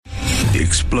The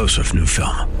explosive new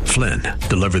film, Flynn,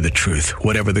 deliver the truth,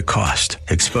 whatever the cost,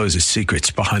 exposes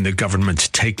secrets behind the government's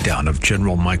takedown of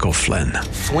General Michael Flynn.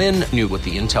 Flynn knew what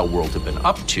the intel world had been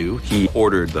up to. He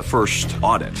ordered the first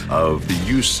audit of the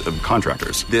use of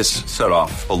contractors. This set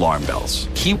off alarm bells.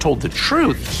 He told the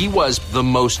truth. He was the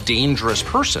most dangerous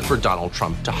person for Donald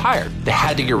Trump to hire. They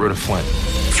had to get rid of Flynn.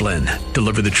 Flynn,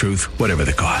 deliver the truth, whatever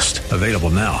the cost. Available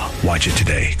now. Watch it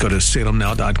today. Go to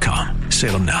salemnow.com.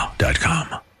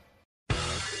 salemnow.com.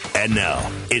 And now,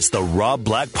 it's the Rob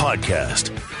Black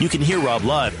Podcast. You can hear Rob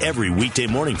live every weekday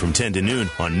morning from 10 to noon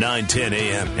on 910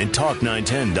 a.m. and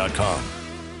talk910.com.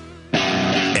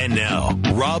 And now,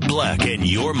 Rob Black and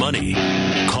your money.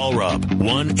 Call Rob,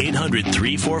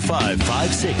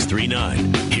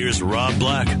 1-800-345-5639. Here's Rob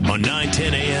Black on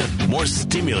 910 a.m. More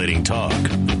stimulating talk.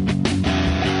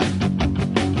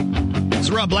 It's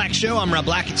the Rob Black Show. I'm Rob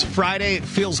Black. It's Friday. It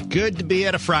feels good to be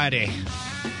at a Friday.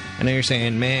 I know you're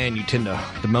saying, man, you tend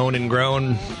to moan and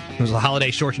groan. It was a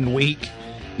holiday shortened week.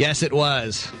 Yes, it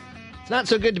was. It's not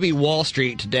so good to be Wall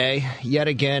Street today. Yet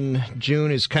again,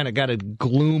 June has kind of got a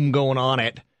gloom going on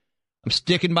it. I'm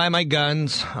sticking by my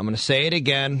guns. I'm going to say it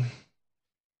again.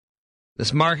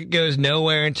 This market goes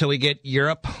nowhere until we get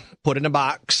Europe put in a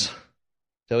box.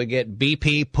 Until we get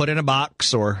BP put in a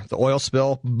box or the oil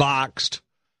spill boxed.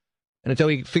 And until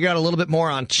we figure out a little bit more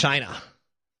on China.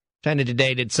 China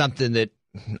today did something that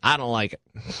I don't like it.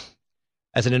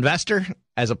 As an investor,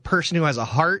 as a person who has a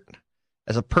heart,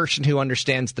 as a person who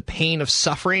understands the pain of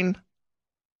suffering,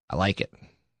 I like it.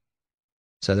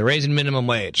 So they're raising minimum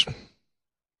wage.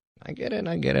 I get it.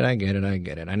 I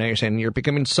know you're saying you're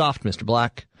becoming soft, Mr.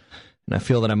 Black, and I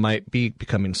feel that I might be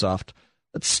becoming soft.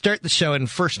 Let's start the show,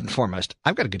 and first and foremost,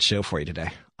 I've got a good show for you today.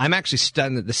 I'm actually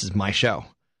stunned that this is my show.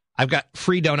 I've got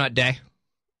free donut day.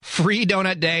 Free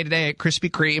donut day today at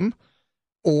Krispy Kreme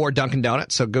or Dunkin'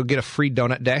 Donuts, so go get a free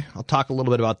donut day. I'll talk a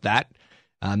little bit about that.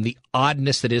 The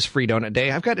oddness that is free donut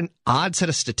day. I've got an odd set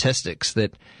of statistics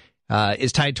that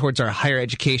is tied towards our higher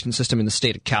education system in the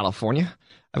state of California.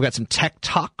 I've got some tech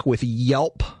talk with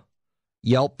Yelp.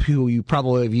 Yelp, who you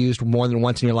probably have used more than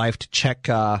once in your life to check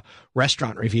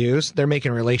restaurant reviews. They're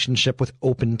making a relationship with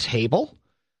OpenTable.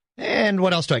 And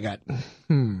what else do I got?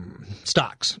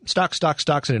 Stocks,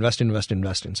 and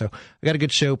investing. So I got a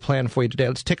good show planned for you today.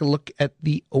 Let's take a look at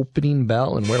the opening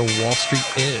bell and where Wall Street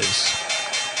is.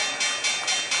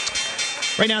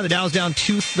 Right now, the Dow's down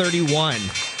 231.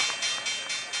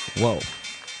 Whoa.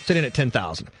 Sitting at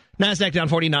 10,000. NASDAQ down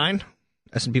 49.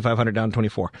 S&P 500 down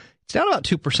 24. It's down about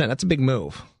 2%. That's a big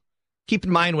move. Keep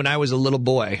in mind when I was a little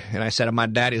boy and I sat on my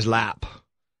daddy's lap.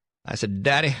 I said,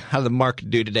 Daddy, how did the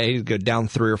market do today? He'd go down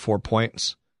 3 or 4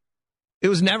 points. It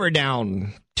was never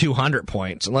down 200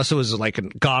 points, unless it was like a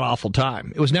god-awful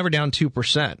time. It was never down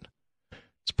 2%.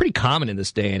 It's pretty common in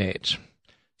this day and age.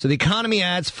 So the economy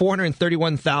adds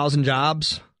 431,000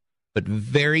 jobs, but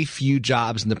very few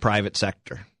jobs in the private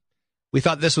sector. We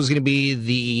thought this was going to be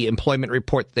the employment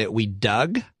report that we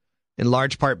dug, in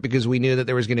large part because we knew that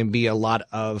there was going to be a lot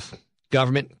of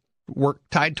government work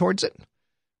tied towards it.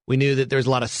 We knew that there was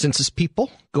a lot of census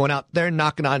people going out there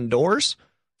knocking on doors.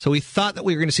 So we thought that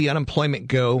we were going to see unemployment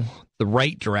go the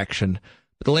right direction.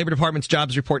 But the Labor Department's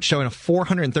jobs report showing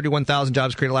 431,000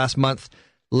 jobs created last month,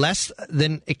 less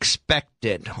than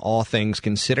expected, all things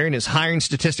considering. As hiring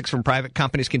statistics from private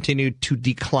companies continue to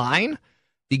decline,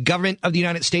 the government of the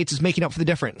United States is making up for the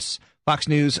difference. Fox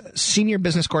News senior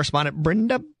business correspondent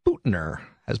Brenda Bootner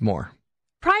has more.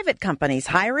 Private companies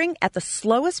hiring at the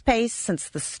slowest pace since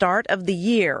the start of the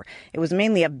year. It was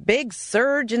mainly a big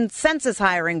surge in census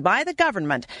hiring by the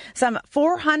government, some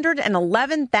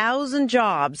 411,000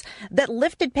 jobs that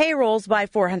lifted payrolls by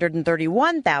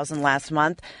 431,000 last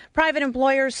month. Private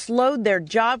employers slowed their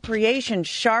job creation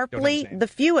sharply, the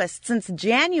fewest since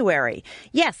January.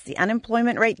 Yes, the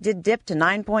unemployment rate did dip to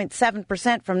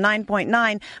 9.7% from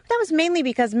 9.9%, but that was mainly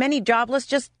because many jobless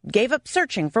just gave up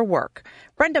searching for work.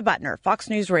 Brenda Bootner, Fox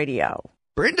News Radio.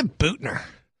 Brenda Bootner.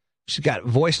 She's got a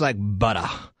voice like butter.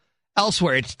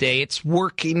 Elsewhere today, it's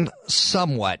working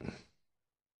somewhat.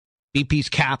 BP's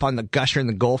cap on the Gusher in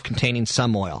the Gulf containing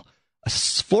some oil. A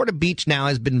Florida beach now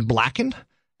has been blackened,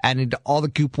 adding to all the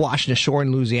goop washing ashore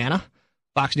in Louisiana.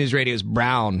 Fox News Radio's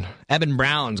Brown. Eben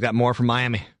Brown's got more from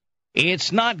Miami.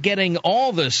 It's not getting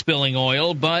all the spilling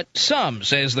oil, but some,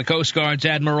 says the Coast Guard's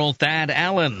Admiral Thad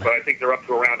Allen. But I think they're up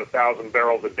to around 1,000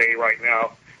 barrels a day right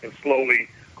now, and slowly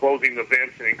closing the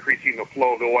vents and increasing the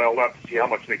flow of the oil up to see how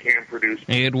much they can produce.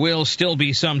 It will still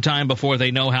be some time before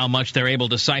they know how much they're able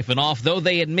to siphon off, though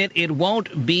they admit it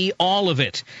won't be all of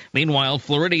it. Meanwhile,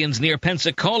 Floridians near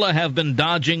Pensacola have been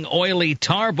dodging oily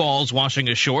tar balls washing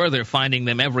ashore. They're finding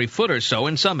them every foot or so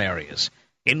in some areas.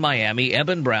 In Miami,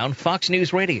 Eben Brown, Fox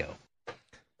News Radio.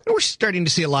 We're starting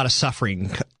to see a lot of suffering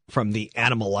from the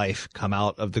animal life come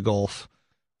out of the Gulf.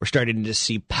 We're starting to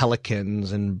see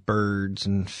pelicans and birds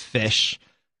and fish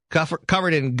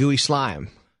covered in gooey slime.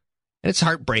 And it's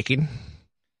heartbreaking.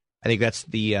 I think that's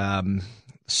the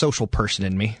social person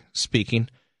in me speaking.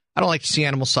 I don't like to see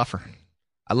animals suffer.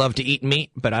 I love to eat meat,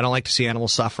 but I don't like to see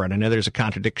animals suffer. And I know there's a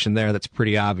contradiction there that's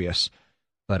pretty obvious.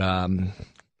 But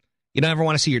you don't ever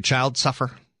want to see your child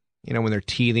suffer, when they're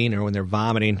teething or when they're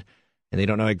vomiting and they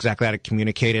don't know exactly how to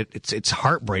communicate it. It's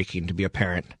heartbreaking to be a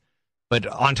parent. But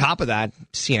on top of that,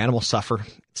 to see animals suffer,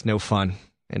 it's no fun.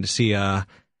 And to see, the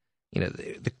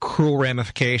cruel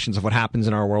ramifications of what happens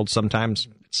in our world sometimes,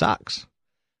 it sucks.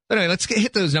 But anyway, let's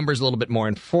hit those numbers a little bit more.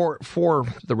 And for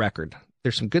the record,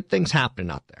 there's some good things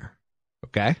happening out there,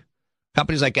 okay?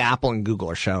 Companies like Apple and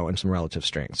Google are showing some relative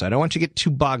strength. So I don't want you to get too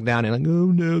bogged down in oh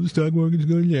no, the stock market's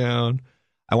going down.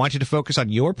 I want you to focus on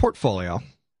your portfolio.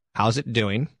 How's it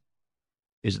doing?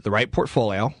 Is it the right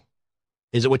portfolio?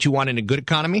 Is it what you want in a good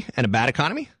economy and a bad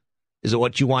economy? Is it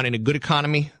what you want in a good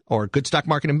economy or a good stock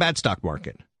market and bad stock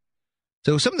market?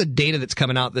 So some of the data that's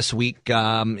coming out this week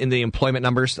in the employment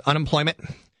numbers, unemployment,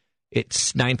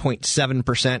 it's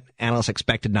 9.7%. Analysts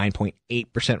expected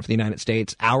 9.8% for the United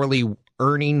States. Hourly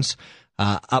earnings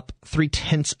up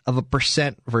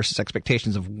 0.3% versus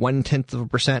expectations of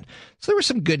 0.1%. So there was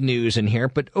some good news in here,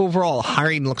 but overall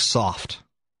hiring looks soft.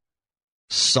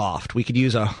 We could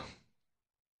use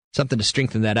something to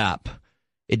strengthen that up.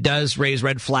 It does raise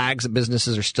red flags that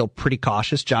businesses are still pretty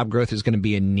cautious. Job growth is going to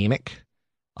be anemic.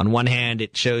 On one hand,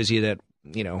 it shows you that,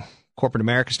 corporate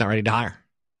America is not ready to hire.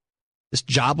 This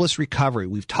jobless recovery,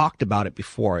 we've talked about it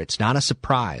before. It's not a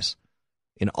surprise.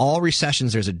 In all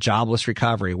recessions, there's a jobless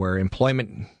recovery where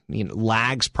employment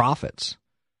lags profits.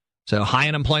 So high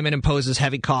unemployment imposes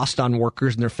heavy cost on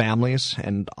workers and their families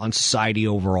and on society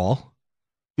overall.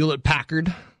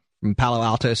 Hewlett-Packard from Palo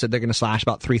Alto said they're going to slash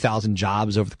about 3,000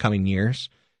 jobs over the coming years.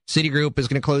 Citigroup is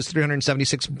going to close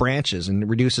 376 branches and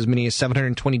reduce as many as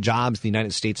 720 jobs in the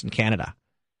United States and Canada.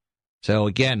 So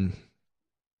again,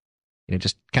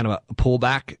 just kind of a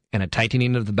pullback and a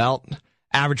tightening of the belt.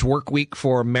 Average work week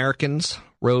for Americans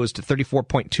rose to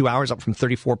 34.2 hours, up from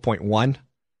 34.1.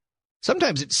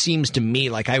 Sometimes it seems to me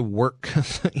like I work,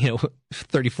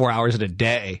 34 hours in a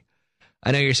day.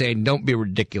 I know you're saying don't be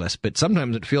ridiculous, but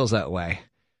sometimes it feels that way.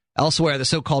 Elsewhere, the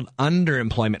so-called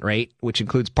underemployment rate, which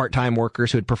includes part-time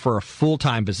workers who would prefer a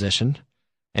full-time position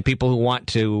and people who want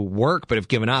to work but have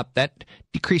given up, that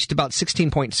decreased to about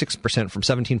 16.6% from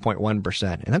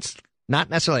 17.1%. And that's not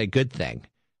necessarily a good thing.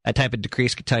 That type of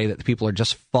decrease could tell you that the people are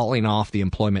just falling off the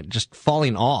employment, just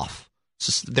falling off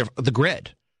the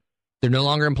grid. They're no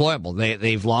longer employable.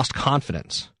 They've lost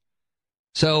confidence.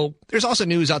 So there's also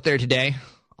news out there today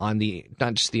on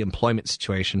not just the employment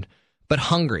situation, but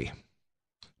Hungary.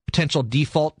 Potential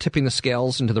default tipping the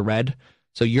scales into the red.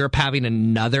 So Europe having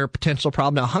another potential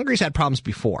problem. Now, Hungary's had problems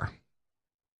before.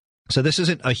 So this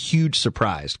isn't a huge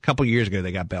surprise. A couple years ago,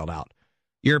 they got bailed out.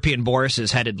 European Boris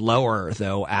is headed lower,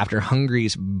 though, after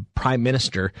Hungary's prime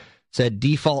minister said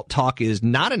default talk is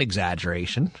not an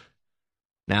exaggeration.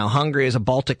 Now, Hungary is a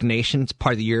Baltic nation. It's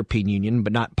part of the European Union,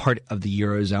 but not part of the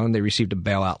Eurozone. They received a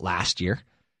bailout last year.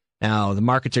 Now, the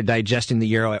markets are digesting the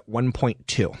euro at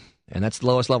 1.2, and that's the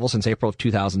lowest level since April of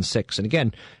 2006. And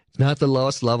again, it's not the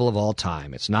lowest level of all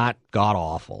time. It's not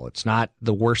god-awful. It's not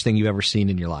the worst thing you've ever seen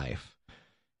in your life.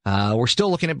 We're still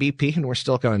looking at BP, and we're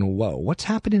still going, whoa, what's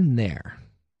happening there?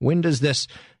 When does this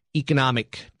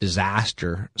economic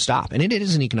disaster stop? And it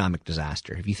is an economic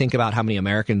disaster. If you think about how many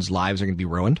Americans' lives are going to be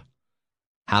ruined,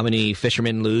 how many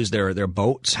fishermen lose their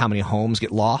boats, how many homes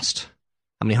get lost,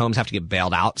 how many homes have to get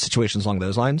bailed out, situations along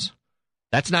those lines,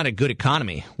 that's not a good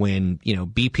economy when,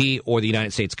 BP or the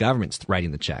United States government's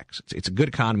writing the checks. It's a good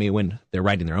economy when they're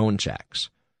writing their own checks.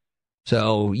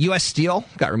 So U.S. Steel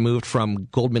got removed from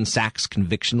Goldman Sachs'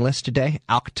 conviction list today.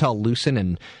 Alcatel-Lucent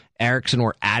and Ericsson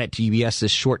were added to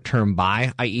UBS's short-term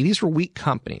buy, i.e. these were weak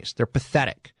companies. They're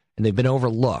pathetic, and they've been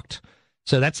overlooked.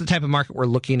 So that's the type of market we're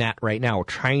looking at right now. We're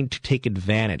trying to take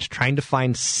advantage, trying to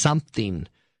find something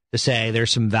to say there's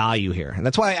some value here. And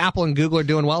that's why Apple and Google are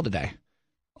doing well today,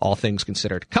 all things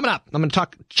considered. Coming up, I'm going to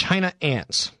talk China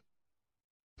ants.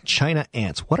 China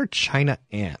ants. What are China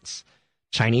ants?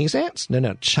 Chinese ants?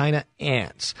 No, China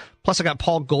ants. Plus, I got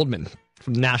Paul Goldman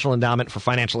from the National Endowment for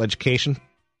Financial Education.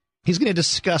 He's going to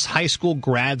discuss high school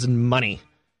grads and money,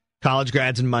 college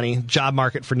grads and money, job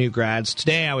market for new grads.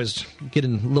 Today, I was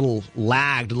getting a little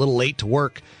late to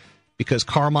work because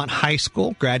Carmont High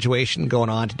School graduation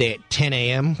going on today at 10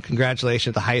 a.m.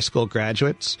 Congratulations to the high school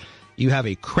graduates. you have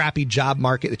a crappy job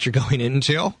market that you're going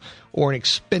into, or an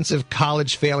expensive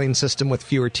college failing system with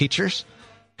fewer teachers,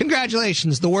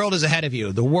 congratulations. The world is ahead of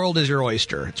you. The world is your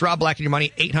oyster. It's Rob Black and Your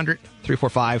Money,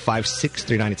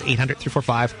 800-345-5639. It's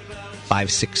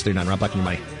 800-345-5639. Rob Black and Your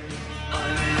Money.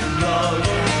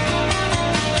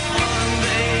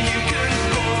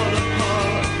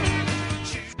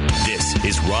 This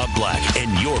is Rob Black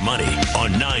and Your Money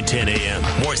on 910 a.m.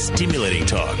 More stimulating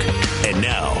talk. And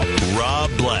now, Rob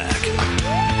Black.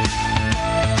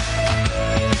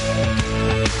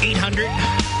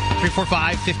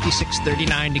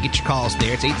 800-345-5639 to get your calls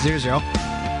there. It's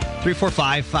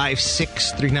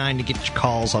 800-345-5639 to get your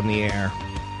calls on the air.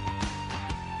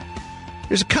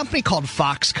 There's a company called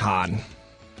Foxconn,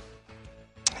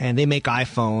 and they make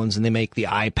iPhones, and they make the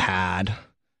iPad.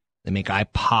 They make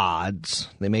iPods.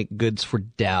 They make goods for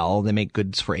Dell. They make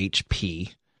goods for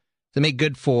HP. They make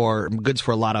goods for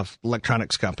a lot of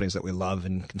electronics companies that we love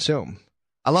and consume.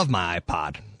 I love my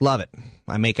iPod. Love it.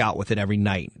 I make out with it every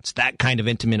night. It's that kind of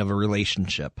intimate of a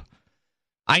relationship.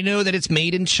 I know that it's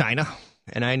made in China,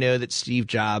 and I know that Steve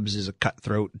Jobs is a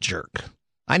cutthroat jerk.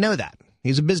 I know that.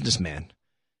 He's a businessman.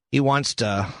 He wants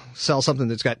to sell something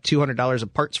that's got $200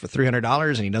 of parts for $300,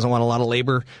 and he doesn't want a lot of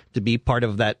labor to be part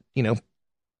of that, $200.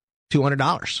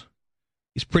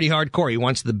 He's pretty hardcore. He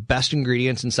wants the best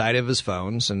ingredients inside of his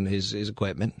phones and his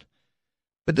equipment.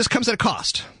 But this comes at a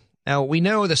cost. Now, we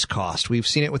know this cost. We've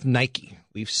seen it with Nike.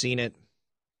 We've seen it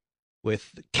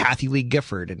with Kathy Lee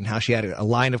Gifford and how she had a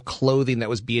line of clothing that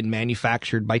was being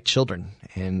manufactured by children.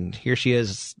 And here she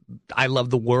is, I love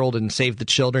the world and save the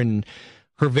children.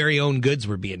 Her very own goods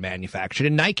were being manufactured.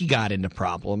 And Nike got into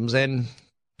problems. And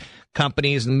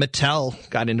companies, and Mattel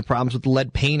got into problems with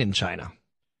lead paint in China.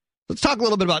 Let's talk a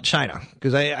little bit about China,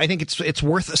 because I think it's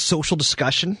worth a social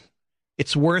discussion.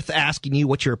 It's worth asking you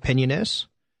what your opinion is.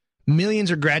 Millions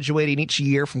are graduating each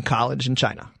year from college in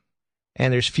China,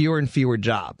 and there's fewer and fewer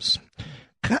jobs.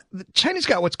 China's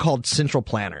got what's called central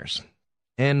planners,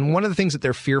 and one of the things that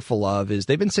they're fearful of is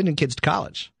they've been sending kids to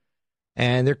college,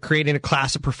 and they're creating a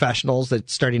class of professionals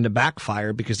that's starting to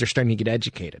backfire because they're starting to get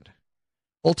educated.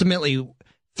 Ultimately,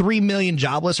 3 million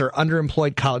jobless or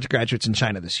underemployed college graduates in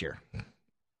China this year.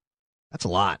 That's a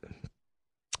lot.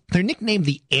 They're nicknamed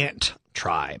the Ant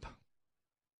Tribe.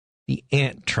 The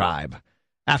Ant Tribe,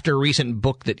 after a recent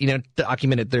book that,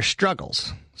 documented their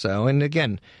struggles. So, and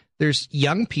again, there's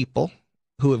young people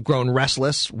who have grown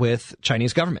restless with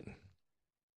Chinese government.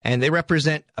 And they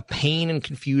represent a pain and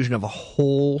confusion of a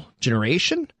whole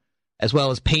generation, as well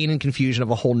as pain and confusion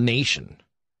of a whole nation.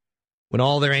 When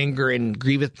all their anger and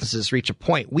grievances reach a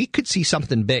point, we could see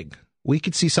something big.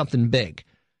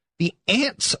 The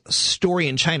ants story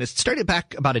in China started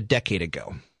back about a decade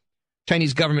ago.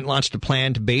 Chinese government launched a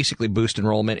plan to basically boost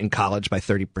enrollment in college by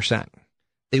 30%.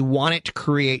 They wanted to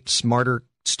create smarter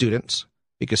students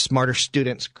because smarter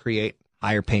students create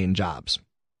higher paying jobs.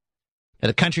 Now,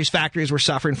 the country's factories were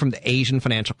suffering from the Asian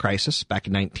financial crisis back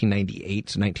in 1998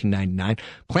 to 1999.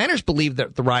 Planners believed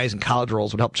that the rise in college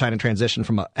rolls would help China transition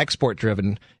from an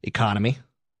export-driven economy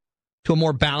to a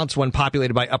more balanced one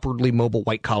populated by upwardly mobile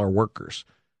white-collar workers.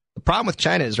 The problem with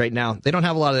China is right now, they don't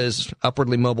have a lot of those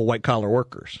upwardly mobile white-collar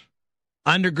workers.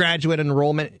 Undergraduate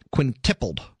enrollment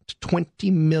quintupled to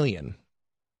 20 million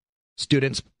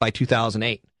students by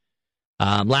 2008.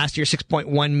 Last year,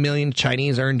 6.1 million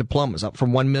Chinese earned diplomas, up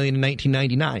from 1 million in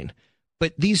 1999.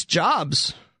 But these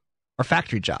jobs are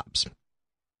factory jobs.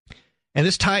 And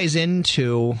this ties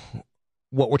into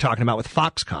what we're talking about with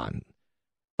Foxconn.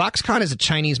 Foxconn is a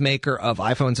Chinese maker of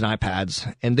iPhones and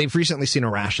iPads, and they've recently seen a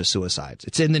rash of suicides.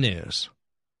 It's in the news.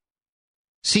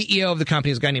 CEO of the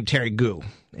company is a guy named Terry Gu,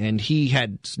 and he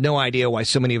had no idea why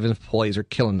so many of his employees are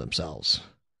killing themselves.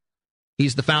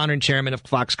 He's the founder and chairman of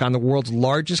Foxconn, the world's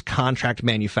largest contract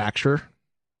manufacturer.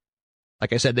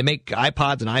 Like I said, they make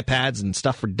iPods and iPads and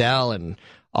stuff for Dell and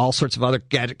all sorts of other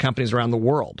gadget companies around the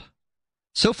world.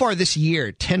 So far this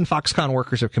year, 10 Foxconn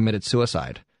workers have committed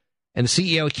suicide, and the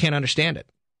CEO can't understand it.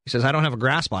 He says, I don't have a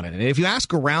grasp on it. And if you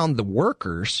ask around the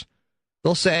workers,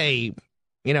 they'll say,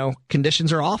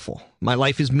 conditions are awful. My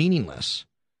life is meaningless.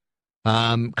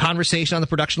 Conversation on the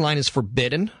production line is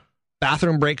forbidden.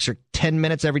 Bathroom breaks are 10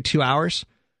 minutes every 2 hours,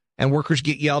 and workers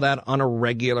get yelled at on a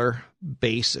regular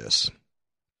basis.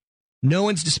 No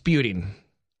one's disputing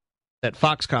that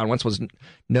Foxconn once was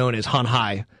known as Han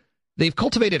Hai. They've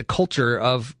cultivated a culture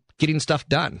of getting stuff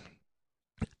done.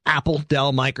 Apple,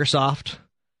 Dell, Microsoft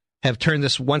have turned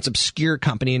this once obscure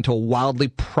company into a wildly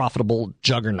profitable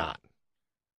juggernaut.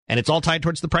 And it's all tied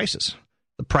towards the prices.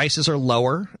 The prices are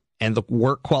lower and the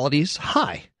work quality is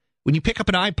high. When you pick up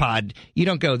an iPod, you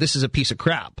don't go, this is a piece of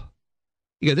crap.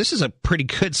 You go, this is a pretty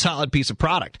good, solid piece of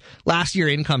product. Last year,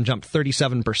 income jumped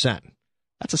 37%.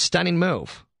 That's a stunning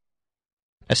move.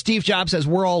 As Steve Jobs says,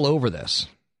 we're all over this.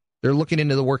 They're looking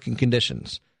into the working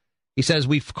conditions. He says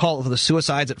we've called the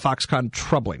suicides at Foxconn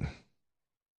troubling.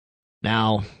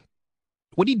 Now,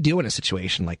 what do you do in a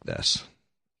situation like this?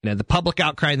 The public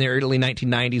outcry in the early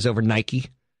 1990s over Nike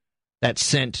that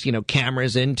sent,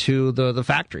 cameras into the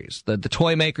factories. The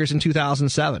toy makers in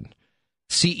 2007.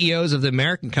 CEOs of the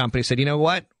American company said, you know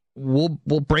what? We'll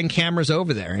bring cameras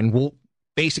over there, and we'll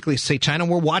basically say, China,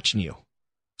 we're watching you.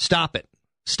 Stop it.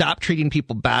 Stop treating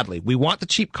people badly. We want the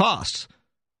cheap costs.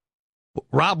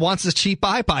 Rob wants a cheap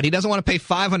iPod. He doesn't want to pay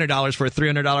 $500 for a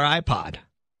 $300 iPod.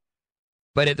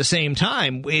 But at the same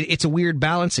time, it's a weird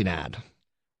balancing act.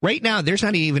 Right now, there's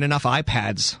not even enough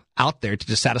iPads out there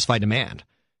to satisfy demand.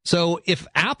 So if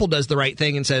Apple does the right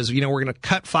thing and says, we're going to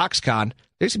cut Foxconn,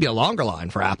 there's going to be a longer line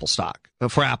for Apple stock,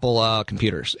 for Apple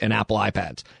computers and Apple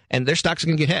iPads, and their stocks are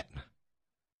going to get hit.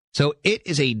 So it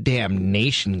is a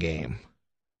damnation game.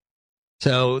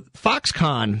 So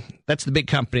Foxconn, that's the big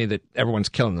company that everyone's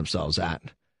killing themselves at.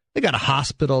 They got a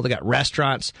hospital, they got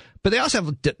restaurants, but they also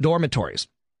have dormitories.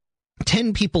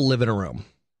 10 people live in a room.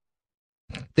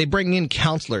 They bring in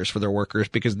counselors for their workers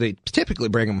because they typically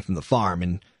bring them from the farm,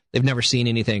 and they've never seen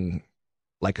anything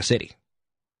like a city.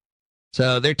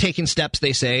 So they're taking steps,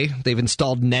 they say. They've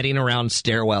installed netting around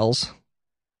stairwells.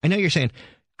 I know you're saying,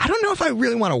 I don't know if I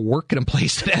really want to work in a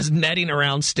place that has netting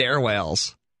around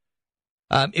stairwells.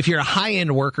 If you're a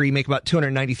high-end worker, you make about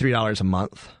 $293 a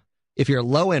month. If you're a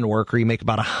low-end worker, you make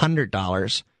about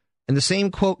 $100. And the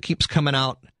same quote keeps coming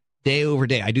out day over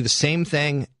day. I do the same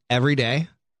thing every day.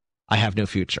 I have no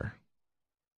future.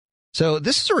 So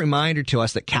this is a reminder to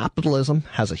us that capitalism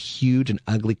has a huge and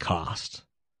ugly cost.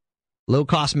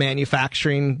 Low-cost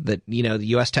manufacturing that, the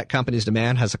U.S. tech companies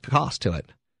demand has a cost to it.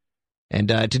 And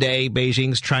today,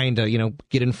 Beijing's trying to,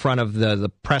 get in front of the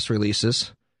press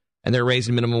releases, and they're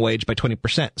raising minimum wage by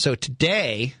 20%. So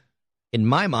today, in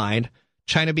my mind,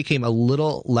 China became a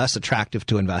little less attractive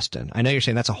to invest in. I know you're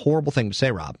saying that's a horrible thing to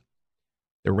say, Rob.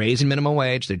 They're raising minimum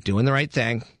wage. They're doing the right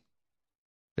thing.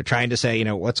 They're trying to say,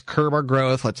 let's curb our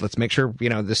growth. Let's make sure,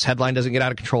 this headline doesn't get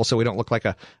out of control so we don't look like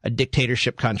a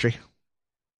dictatorship country.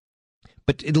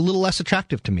 But it's a little less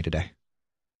attractive to me today.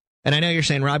 And I know you're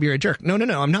saying, Rob, you're a jerk. No,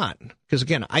 I'm not. Because,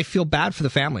 again, I feel bad for the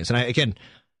families. And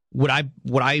would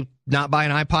I not buy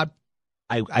an iPod?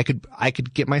 I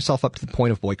could get myself up to the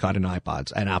point of boycotting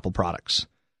iPods and Apple products.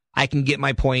 I can get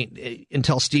my point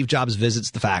until Steve Jobs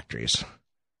visits the factories.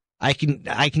 I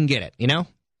can get it,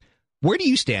 Where do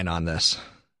you stand on this?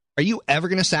 Are you ever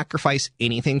going to sacrifice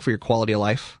anything for your quality of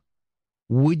life?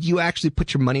 Would you actually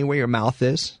put your money where your mouth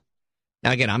is?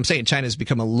 Now, again, I'm saying China's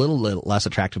become a little less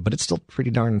attractive, but it's still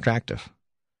pretty darn attractive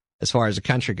as far as the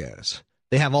country goes.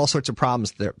 They have all sorts of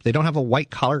problems there. They don't have a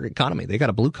white-collar economy. They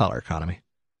got a blue-collar economy.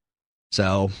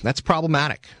 So that's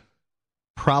problematic.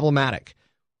 Problematic.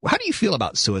 How do you feel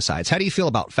about suicides? How do you feel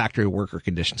about factory worker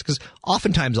conditions? Because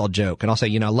oftentimes I'll joke and I'll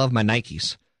say, I love my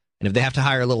Nikes. And if they have to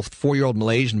hire a little 4-year-old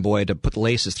Malaysian boy to put the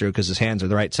laces through because his hands are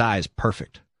the right size,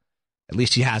 perfect. At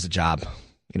least he has a job.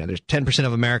 There's 10%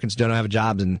 of Americans don't have a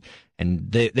job, and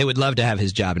they would love to have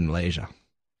his job in Malaysia.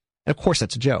 And, of course,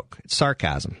 that's a joke. It's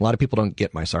sarcasm. A lot of people don't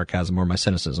get my sarcasm or my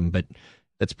cynicism, but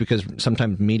that's because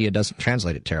sometimes media doesn't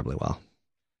translate it terribly well.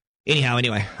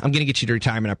 Anyway, I'm going to get you to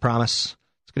retirement, I promise.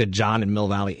 Let's go to John in Mill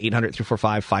Valley,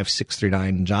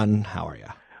 800-345-5639. John, how are you?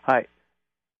 Hi.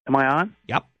 Am I on?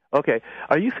 Yep. Okay.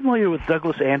 Are you familiar with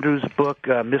Douglas Andrews' book,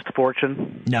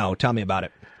 Misfortune? No. Tell me about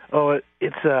it. Oh,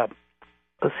 it's a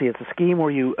scheme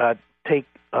where you take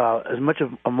as much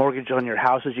of a mortgage on your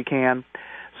house as you can,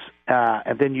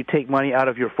 and then you take money out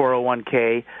of your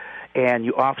 401k, and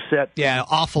you offset. Yeah,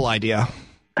 awful idea.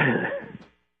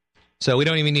 So we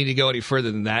don't even need to go any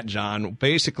further than that, John.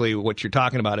 Basically, what you're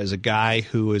talking about is a guy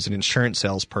who is an insurance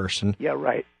salesperson. Yeah,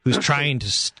 right. Who's trying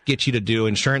to get you to do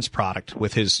insurance product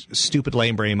with his stupid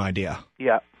lame brain idea.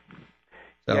 Yeah.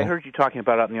 So, I heard you talking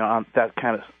about it on that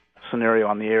kind of scenario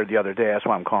on the air the other day. That's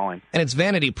why I'm calling. And it's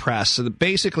vanity press. So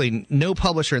basically, no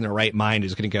publisher in their right mind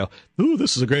is going to go, ooh,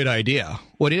 this is a great idea.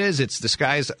 What it is, it's this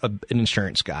guy's an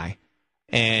insurance guy.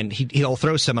 And he'll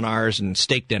throw seminars and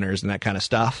steak dinners and that kind of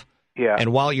stuff. Yeah.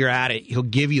 And while you're at it, he'll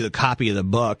give you the copy of the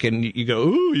book. And you go,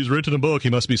 ooh, he's written a book. He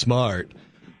must be smart.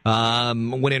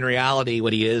 When in reality,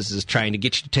 what he is trying to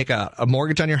get you to take a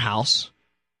mortgage on your house,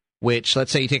 which,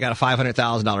 let's say you take out a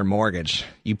 $500,000 mortgage.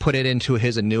 You put it into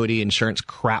his annuity insurance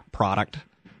crap product.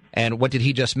 And what did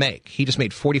he just make? He just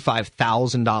made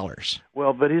 $45,000.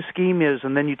 Well, but his scheme is,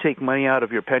 and then you take money out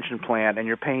of your pension plan, and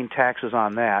you're paying taxes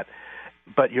on that.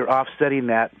 but you're offsetting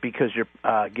that because you're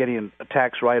getting a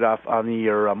tax write-off on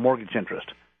your mortgage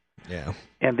interest. Yeah.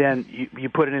 And then you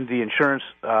put it into the insurance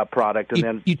product, and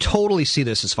then you totally see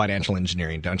this as financial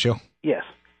engineering, don't you? Yes.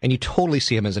 And you totally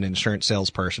see him as an insurance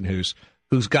salesperson who's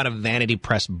got a vanity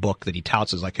press book that he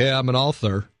touts as like, hey, I'm an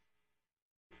author.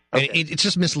 Okay. And it's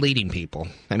just misleading people.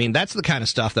 I mean, that's the kind of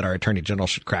stuff that our attorney general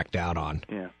should crack down on.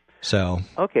 Yeah. So.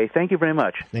 Okay. Thank you very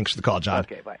much. Thanks for the call, John.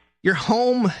 Okay. Bye. Your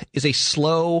home is a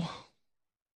slow,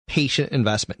 patient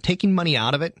investment. Taking money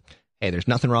out of it, hey, there's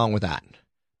nothing wrong with that.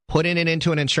 Putting it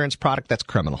into an insurance product, that's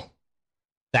criminal.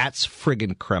 That's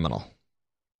friggin' criminal.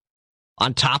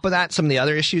 On top of that, some of the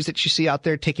other issues that you see out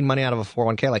there, taking money out of a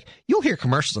 401k, like you'll hear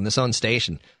commercials on this own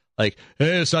station, like,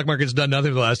 hey, the stock market's done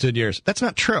nothing for the last 10 years. That's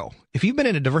not true. If you've been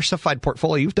in a diversified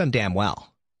portfolio, you've done damn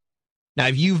well. Now,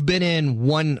 if you've been in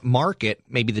one market,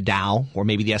 maybe the Dow or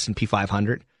maybe the S&P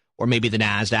 500 or maybe the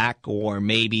NASDAQ or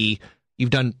maybe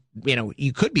you've done,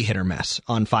 you could be hit or miss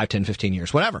on 5, 10, 15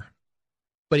 years, whatever.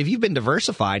 But if you've been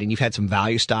diversified and you've had some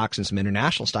value stocks and some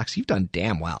international stocks, you've done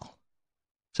damn well.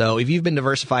 So if you've been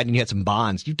diversified and you had some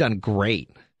bonds, you've done great.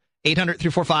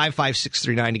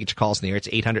 800-345-5639 to get your calls in the air. It's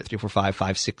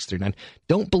 800-345-5639.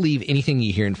 Don't believe anything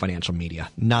you hear in financial media.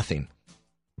 Nothing.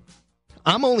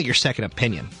 I'm only your second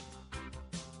opinion.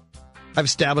 I've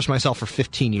established myself for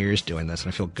 15 years doing this,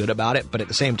 and I feel good about it. But at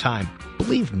the same time,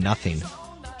 believe nothing.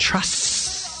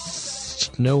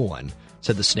 Trust no one,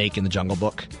 said the snake in the Jungle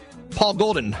Book. Paul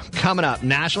Golden, coming up.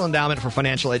 National Endowment for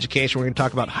Financial Education. We're going to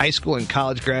talk about high school and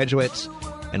college graduates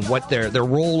and what their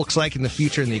role looks like in the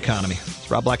future in the economy.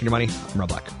 It's Rob Black and Your Money. I'm Rob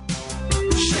Black.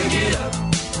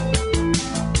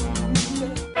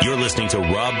 You're listening to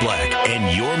Rob Black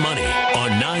and Your Money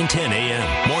on 910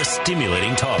 a.m. More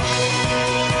stimulating talk.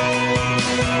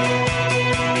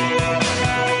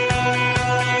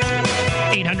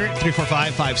 Eight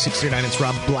 345-5639. It's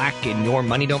Rob Black and Your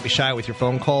Money. Don't be shy with your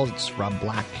phone calls. It's Rob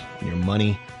Black and Your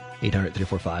Money.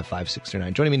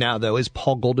 800-345-5639. Joining me now, though, is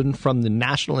Paul Golden from the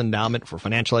National Endowment for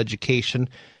Financial Education.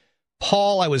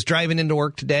 Paul, I was driving into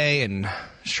work today, and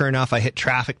sure enough, I hit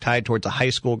traffic tied towards a high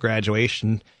school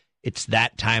graduation. It's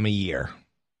that time of year.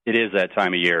 It is that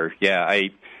time of year. Yeah,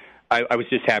 I was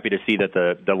just happy to see that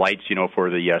the lights, for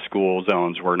the school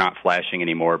zones were not flashing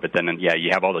anymore. But then,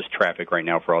 you have all this traffic right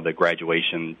now for all the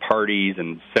graduation parties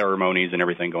and ceremonies and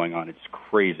everything going on. It's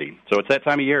crazy. So it's that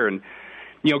time of year, and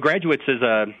graduates is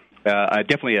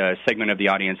definitely a segment of the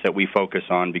audience that we focus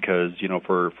on because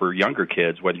for younger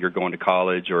kids, whether you're going to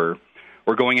college or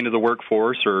going into the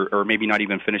workforce or maybe not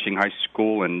even finishing high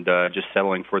school and just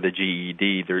settling for the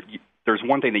GED, there's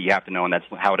one thing that you have to know, and that's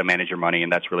how to manage your money,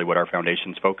 and that's really what our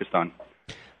foundation's focused on.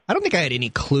 I don't think I had any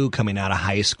clue coming out of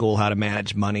high school how to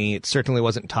manage money. It certainly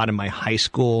wasn't taught in my high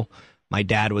school. My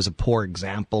dad was a poor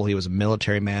example. He was a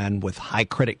military man with high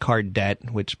credit card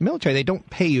debt, which military, they don't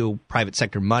pay you private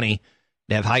sector money.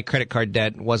 To have high credit card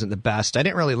debt wasn't the best. I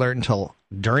didn't really learn until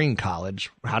during college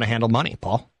how to handle money,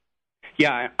 Paul.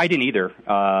 Yeah, I didn't either.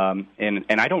 And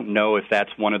I don't know if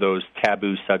that's one of those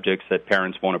taboo subjects that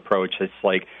parents won't approach. It's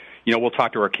like, we'll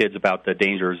talk to our kids about the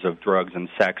dangers of drugs and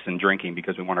sex and drinking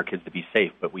because we want our kids to be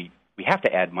safe, but we have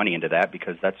to add money into that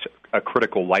because that's a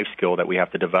critical life skill that we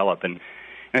have to develop. And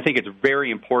I think it's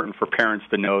very important for parents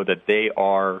to know that they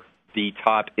are the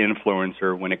top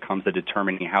influencer when it comes to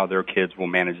determining how their kids will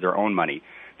manage their own money.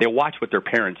 They watch what their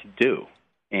parents do,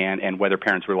 and whether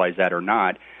parents realize that or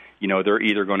not, they're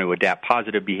either going to adapt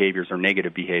positive behaviors or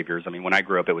negative behaviors. I mean, when I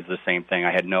grew up, it was the same thing.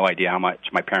 I had no idea how much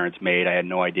my parents made. I had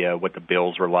no idea what the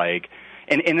bills were like.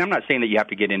 And I'm not saying that you have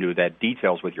to get into that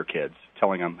details with your kids,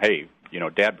 telling them, hey,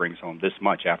 Dad brings home this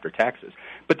much after taxes.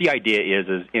 But the idea is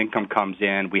income comes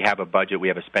in, we have a budget, we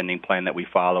have a spending plan that we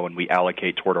follow, and we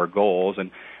allocate toward our goals.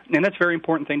 And that's a very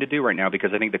important thing to do right now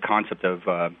because I think the concept of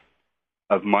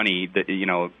money, that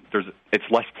it's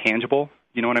less tangible.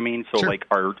 You know what I mean? So, sure. Like,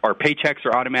 our paychecks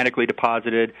are automatically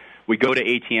deposited. We go to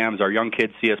ATMs. Our young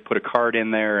kids see us put a card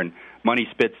in there, and money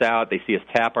spits out. They see us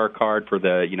tap our card for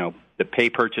the pay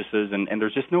purchases, and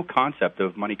there's just no concept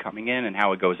of money coming in and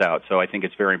how it goes out. So I think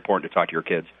it's very important to talk to your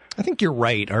kids. I think you're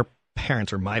right. Our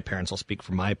parents, or my parents, I'll speak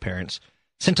for my parents,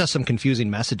 sent us some confusing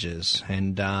messages.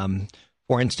 And,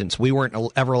 for instance, we weren't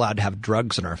ever allowed to have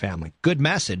drugs in our family. Good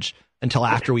message until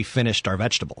after we finished our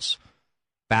vegetables.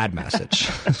 Bad message.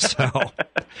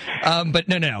 But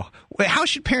no. How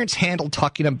should parents handle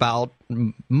talking about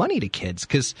money to kids?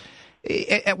 Because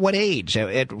at what age?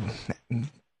 It can,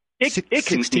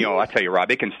 I'll tell you,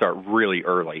 Rob, it can start really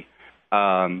early.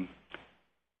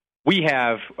 We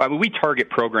target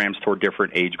programs toward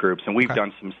different age groups, and we've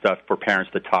done some stuff for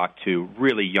parents to talk to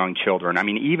really young children. I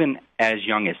mean, even as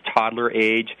young as toddler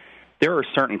age there are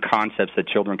certain concepts that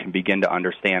children can begin to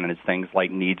understand, and it's things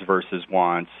like needs versus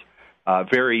wants.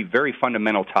 Very, very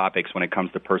fundamental topics when it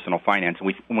comes to personal finance.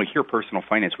 And when we hear personal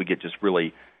finance, we get just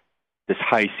really this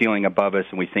high ceiling above us,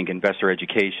 and we think investor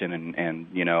education and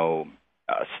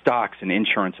stocks and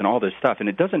insurance and all this stuff. And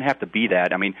it doesn't have to be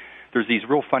that. I mean, there's these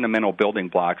real fundamental building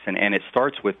blocks, and it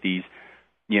starts with these,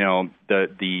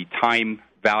 the time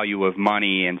value of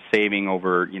money and saving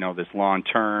over, this long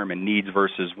term, and needs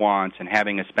versus wants, and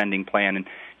having a spending plan. And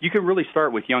you can really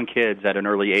start with young kids at an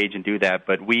early age and do that.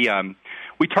 But we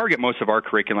target most of our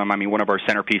curriculum. I mean, one of our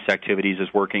centerpiece activities is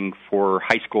working for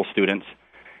high school students,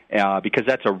 because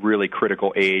that's a really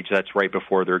critical age. That's right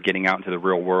before they're getting out into the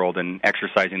real world and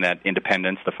exercising that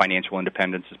independence. The financial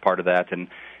independence is part of that, and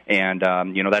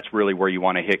that's really where you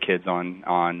want to hit kids on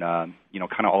kind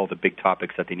of all the big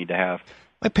topics that they need to have.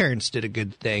 My parents did a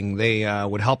good thing. They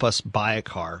would help us buy a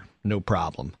car, no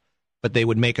problem, but they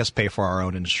would make us pay for our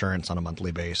own insurance on a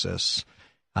monthly basis.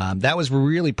 That was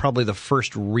really probably the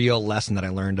first real lesson that I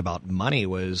learned about money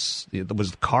was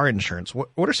car insurance.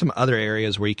 What are some other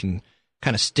areas where you can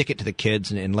kind of stick it to the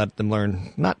kids and let them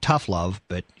learn, not tough love,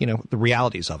 but, the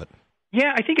realities of it?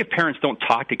 Yeah, I think if parents don't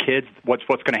talk to kids, what's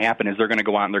going to happen is they're going to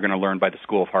go out and they're going to learn by the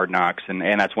school of hard knocks, and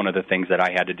that's one of the things that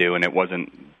I had to do, and it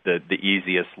wasn't the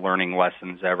easiest learning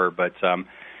lessons ever. But,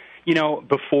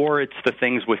 before it's the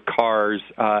things with cars,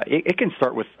 it can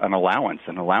start with an allowance.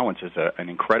 An allowance is an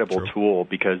incredible tool,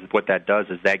 because what that does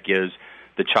is that gives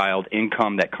the child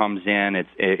income that comes in.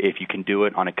 If you can do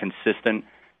it on a consistent,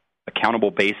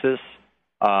 accountable basis,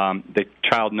 the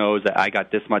child knows that I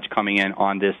got this much coming in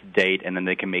on this date, and then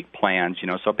they can make plans.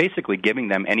 So basically giving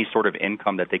them any sort of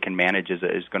income that they can manage is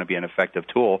going to be an effective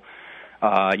tool.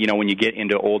 When you get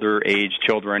into older age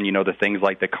children, the things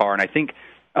like the car, and I think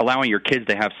allowing your kids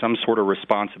to have some sort of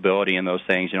responsibility in those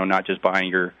things, not just buying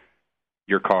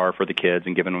your car for the kids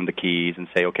and giving them the keys and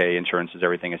say, okay, insurance is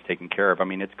everything is taken care of. I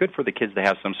mean, it's good for the kids to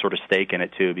have some sort of stake in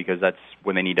it too, because that's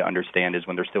when they need to understand, is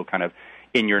when they're still kind of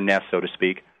in your nest, so to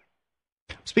speak.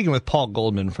 Speaking with Paul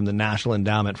Goldman from the National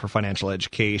Endowment for Financial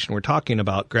Education, we're talking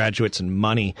about graduates and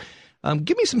money.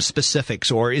 Give me some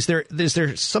specifics, or is there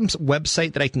some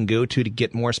website that I can go to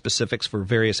get more specifics for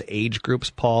various age groups,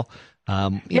 Paul?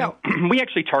 We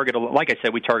actually target, like I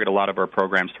said, we target a lot of our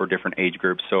programs for different age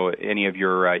groups. So any of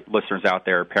your listeners out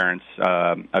there, parents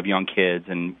of young kids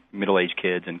and middle-aged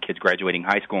kids and kids graduating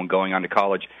high school and going on to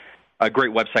college, a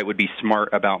great website would be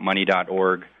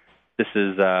smartaboutmoney.org. This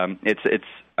is it's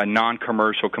a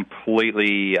non-commercial,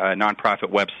 completely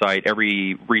nonprofit website.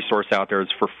 Every resource out there is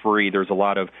for free. There's a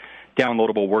lot of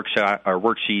downloadable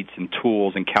worksheets and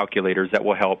tools and calculators that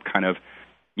will help kind of,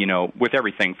 with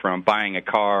everything from buying a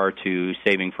car to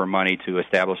saving for money to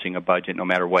establishing a budget, no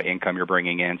matter what income you're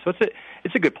bringing in. So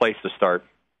it's a good place to start.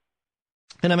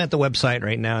 And I'm at the website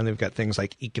right now, and they've got things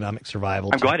like economic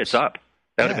survival. I'm glad it's up.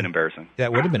 That would have been embarrassing.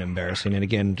 That would have been embarrassing. And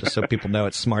again, just so people know,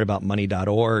 it's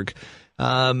smartaboutmoney.org.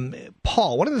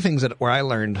 Paul, one of the things where I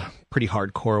learned pretty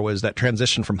hardcore was that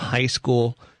transition from high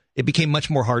school. It became much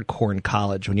more hardcore in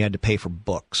college when you had to pay for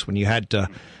books, when you had to,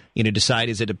 decide,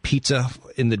 is it a pizza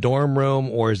in the dorm room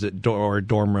or is it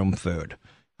dorm room food?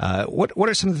 What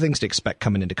are some of the things to expect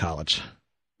coming into college?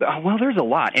 Well, there's a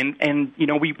lot. And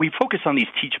we focus on these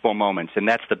teachable moments, and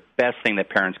that's the best thing that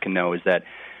parents can know, is that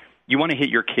you want to hit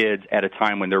your kids at a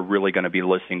time when they're really going to be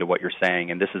listening to what you're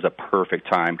saying, and this is a perfect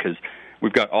time because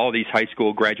we've got all these high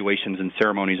school graduations and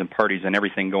ceremonies and parties and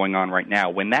everything going on right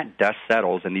now. When that dust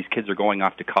settles and these kids are going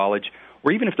off to college,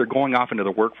 or even if they're going off into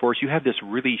the workforce, you have this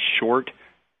really short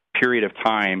period of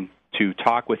time to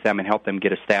talk with them and help them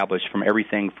get established, from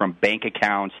everything from bank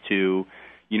accounts to,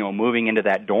 moving into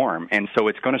that dorm. And so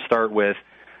it's going to start with,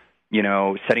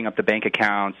 setting up the bank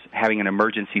accounts, having an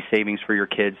emergency savings for your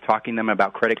kids, talking to them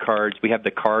about credit cards. We have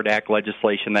the CARD Act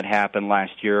legislation that happened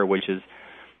last year, which is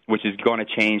going to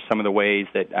change some of the ways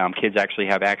that kids actually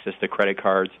have access to credit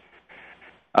cards.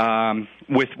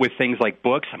 With things like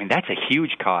books, I mean, that's a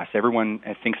huge cost. Everyone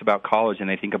thinks about college and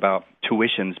they think about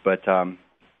tuitions, but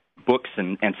books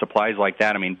and supplies like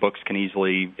that, I mean, books can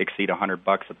easily exceed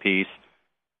 $100 a piece.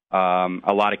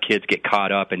 A lot of kids get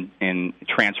caught up in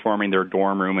transforming their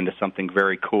dorm room into something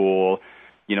very cool.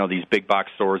 These big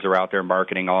box stores are out there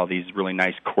marketing all these really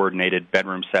nice coordinated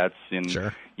bedroom sets, and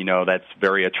sure. That's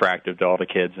very attractive to all the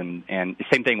kids. And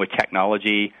same thing with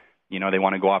technology. They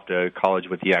want to go off to college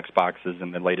with the Xboxes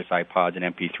and the latest iPods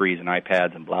and MP3s and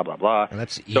iPads and blah, blah, blah. And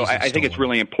that's easy. So I think it's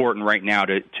really important right now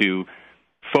to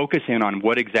focus in on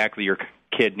what exactly your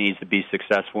kid needs to be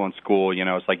successful in school.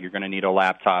 It's like you're going to need a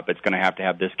laptop. It's going to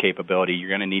have this capability. You're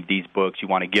going to need these books. You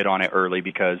want to get on it early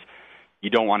because you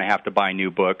don't want to have to buy new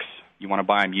books, you want to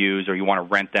buy them used or you want to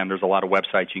rent them, there's a lot of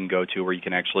websites you can go to where you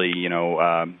can actually,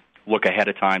 look ahead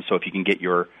of time. So if you can get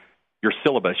your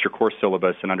syllabus, your course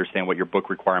syllabus, and understand what your book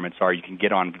requirements are, you can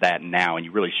get on that now, and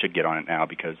you really should get on it now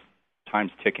because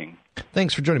time's ticking.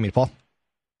 Thanks for joining me, Paul.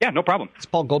 Yeah, no problem. It's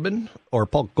Paul Golden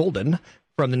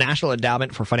from the National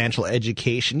Endowment for Financial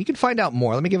Education. You can find out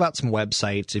more. Let me give out some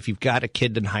websites. If you've got a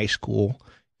kid in high school,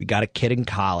 you've got a kid in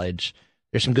college,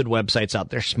 there's some good websites out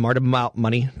there.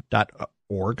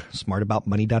 Smartaboutmoney.org,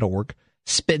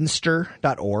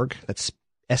 spendster.org. That's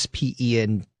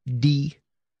SPENDSTER.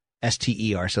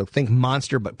 So think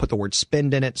monster, but put the word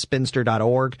spend in it,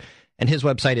 spendster.org. And his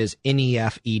website is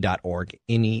NEFE.org,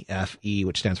 NEFE,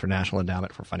 which stands for National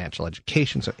Endowment for Financial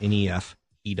Education, so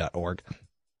NEFE.org.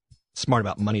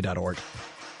 Smartaboutmoney.org.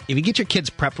 If you get your kids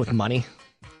prepped with money,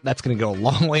 that's going to go a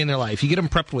long way in their life. You get them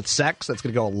prepped with sex, that's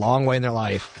going to go a long way in their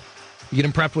life. You get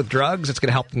them prepped with drugs, it's going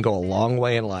to help them go a long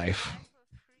way in life.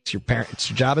 It's your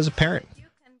job as a parent.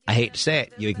 I hate to say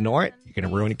it. You ignore it, you're going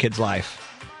to ruin your kid's life.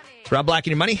 It's Rob Black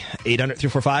and Your Money,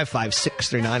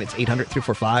 800-345-5639. It's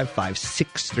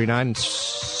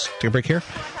 800-345-5639. Take a break here.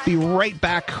 Be right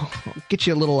back. I'll get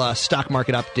you a little stock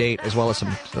market update as well as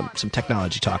some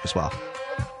technology talk as well.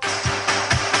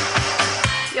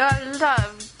 Your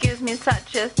love gives me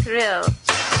such a thrill.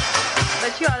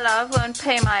 But your love won't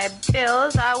pay my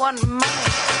bills. I want money.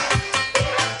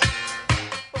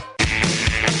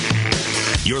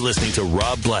 You're listening to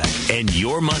Rob Black and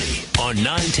Your Money on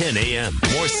 910 AM.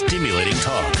 More stimulating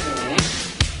talk.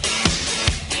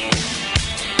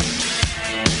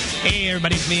 Hey,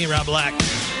 everybody, it's me, Rob Black.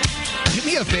 Do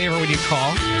me a favor when you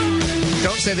call.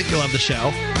 Don't say that you love the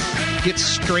show. Get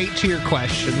straight to your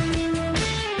question.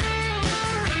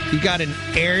 You got an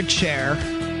air chair.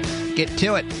 Get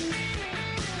to it.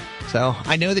 So,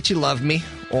 I know that you love me,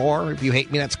 or if you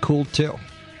hate me, that's cool too.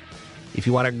 If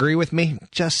you want to agree with me,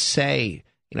 just say,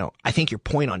 I think your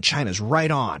point on China is right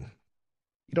on.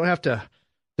 You don't have to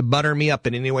butter me up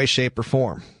in any way, shape, or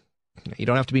form. You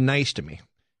don't have to be nice to me.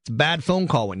 It's a bad phone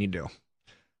call when you do.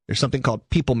 There's something called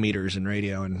people meters in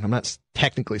radio, and I'm not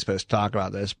technically supposed to talk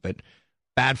about this, but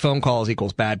bad phone calls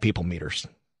equals bad people meters.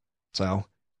 So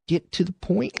get to the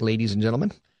point, ladies and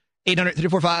gentlemen.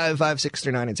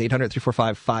 800-345-5639. It's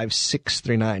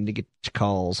 800-345-5639 to get your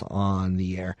calls on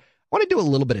the air. I want to do a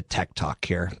little bit of tech talk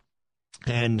here.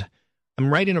 And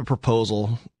I'm writing a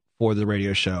proposal for the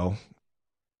radio show. I'm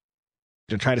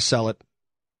going to try to sell it.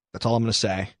 That's all I'm going to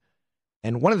say.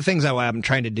 And one of the things I'm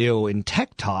trying to do in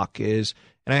tech talk is,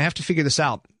 and I have to figure this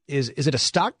out, is it a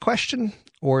stock question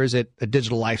or is it a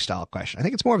digital lifestyle question? I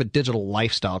think it's more of a digital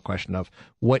lifestyle question of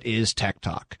what is tech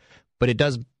talk. But it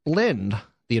does blend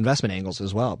the investment angles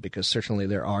as well, because certainly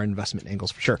there are investment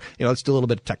angles for sure. Let's do a little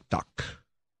bit of tech talk.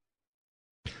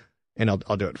 And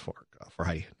I'll do it for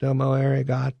Heidi. Domo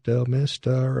arigato,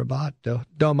 Mr. Roboto.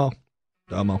 Domo.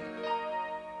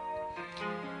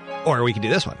 Or we could do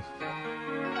this one.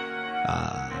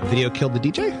 Video killed the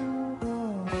DJ?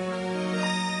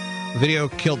 Video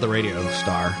killed the radio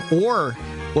star. Or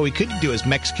what we could do is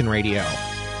Mexican radio.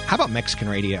 How about Mexican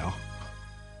radio?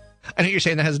 I know you're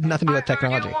saying that has nothing to do with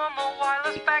technology.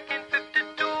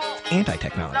 It's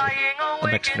anti-technology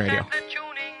of Mexican radio.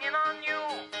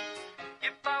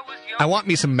 I want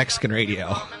me some Mexican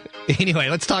radio. Anyway,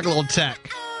 let's talk a little tech.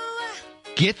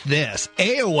 Get this.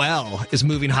 AOL is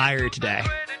moving higher today.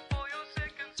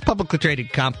 It's a publicly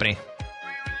traded company.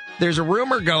 There's a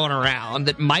rumor going around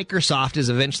that Microsoft is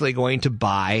eventually going to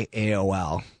buy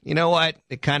AOL. You know what?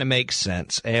 It kind of makes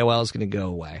sense. AOL is going to go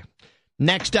away.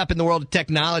 Next up in the world of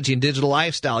technology and digital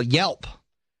lifestyle, Yelp.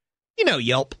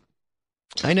 Yelp.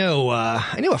 I know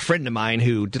a friend of mine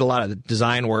who did a lot of the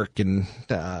design work, and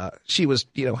she was,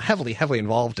 heavily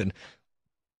involved in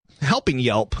helping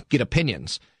Yelp get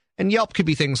opinions. And Yelp could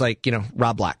be things like,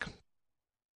 Rob Black.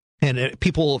 And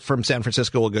people from San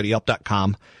Francisco will go to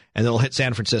Yelp.com, and they'll hit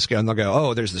San Francisco, and they'll go,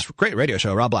 oh, there's this great radio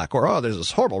show, Rob Black, or, oh, there's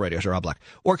this horrible radio show, Rob Black.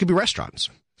 Or it could be restaurants,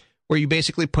 where you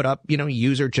basically put up,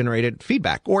 user-generated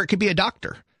feedback. Or it could be a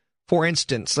doctor. For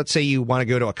instance, let's say you want to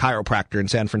go to a chiropractor in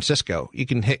San Francisco. You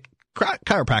can hit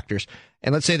chiropractors,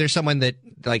 and let's say there's someone that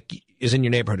is in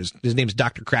your neighborhood. His name's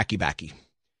Dr. Cracky Backy.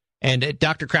 And at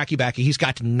Dr. Cracky Backy, he's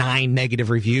got 9 negative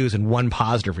reviews and 1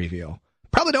 positive review.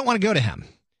 Probably don't want to go to him,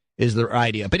 is the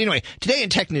idea. But anyway, today in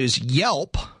tech news,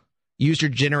 Yelp,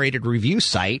 user-generated review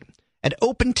site, and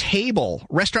OpenTable,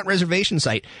 restaurant reservation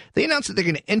site, they announced that they're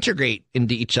going to integrate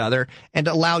into each other and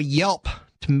allow Yelp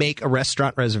to make a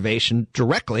restaurant reservation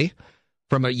directly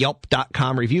from a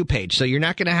Yelp.com review page. So you're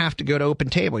not going to have to go to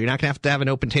OpenTable. You're not going to have an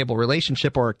OpenTable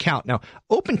relationship or account. Now,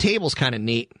 OpenTable's kind of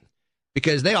neat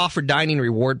because they offer dining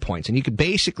reward points. And you could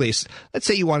basically, let's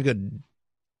say you want to go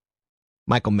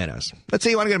Michael Minnows. Let's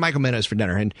say you want to go to Michael Minnows for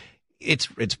dinner, and it's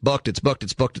booked.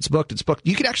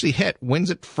 You could actually hit when's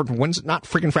it not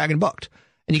freaking fragging booked,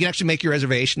 and you can actually make your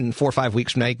reservation 4 or 5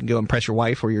 weeks from now. You can go impress your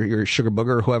wife or your sugar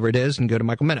booger or whoever it is, and go to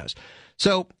Michael Minnows.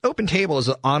 So OpenTable is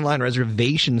an online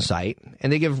reservation site,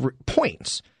 and they give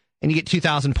points. And you get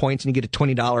 2,000 points, and you get a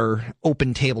 $20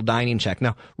 OpenTable dining check.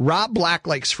 Now, Rob Black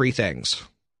likes free things.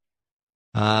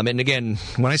 And again,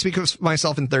 when I speak of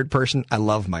myself in third person, I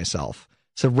love myself.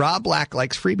 So Rob Black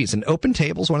likes freebies, and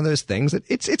OpenTable is one of those things that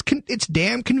it's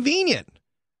damn convenient,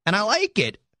 and I like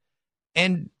it.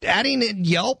 And adding in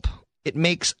Yelp, it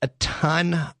makes a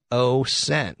ton of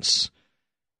sense.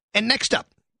 And next up,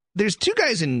 there's two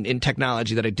guys in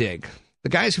technology that I dig. The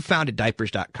guys who founded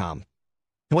Diapers.com.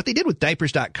 And what they did with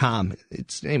Diapers.com,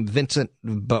 it's named Vincent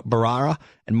Barara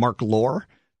and Mark Lohr.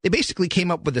 They basically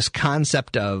came up with this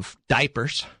concept of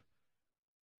diapers.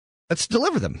 Let's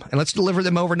deliver them, and let's deliver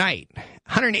them overnight.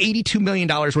 $182 million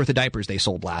worth of diapers they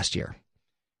sold last year.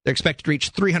 They're expected to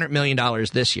reach $300 million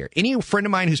this year. Any friend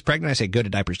of mine who's pregnant, I say, go to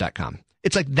Diapers.com.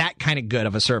 It's like that kind of good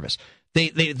of a service.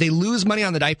 They lose money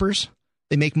on the diapers.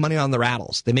 They make money on the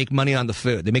rattles. They make money on the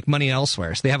food. They make money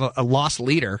elsewhere. So they have a loss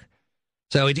leader.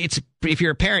 So it's if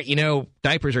you're a parent, you know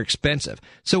diapers are expensive.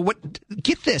 So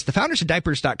get this, the founders of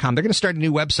Diapers.com, they're going to start a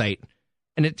new website,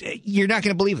 and you're not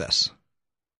going to believe this.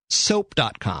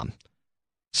 Soap.com.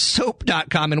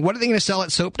 Soap.com. And what are they going to sell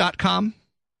at Soap.com?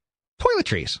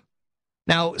 Toiletries.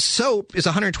 Now, soap is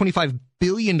a $125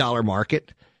 billion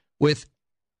market with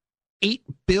 $8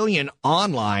 billion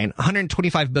online,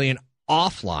 $125 billion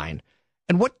offline.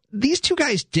 And what these two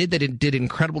guys did that it did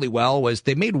incredibly well was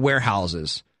they made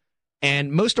warehouses.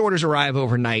 And most orders arrive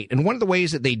overnight. And one of the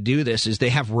ways that they do this is they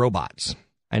have robots.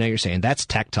 I know you're saying, that's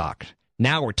tech talk.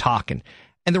 Now we're talking.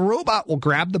 And the robot will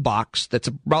grab the box that's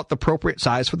about the appropriate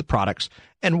size for the products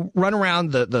and run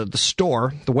around the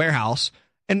store, the warehouse,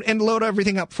 and load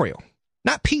everything up for you.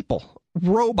 Not people,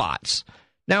 robots.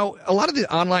 Now, a lot of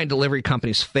the online delivery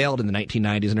companies failed in the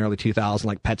 1990s and early 2000s,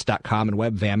 like Pets.com and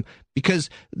WebVam, because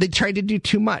they tried to do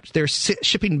too much. They're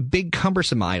shipping big,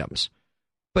 cumbersome items.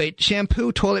 But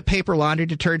shampoo, toilet paper, laundry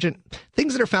detergent,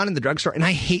 things that are found in the drugstore. And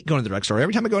I hate going to the drugstore.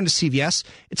 Every time I go into CVS,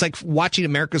 it's like watching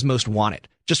America's Most Wanted,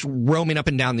 just roaming up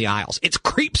and down the aisles. It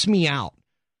creeps me out.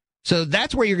 So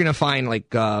that's where you're going to find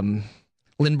like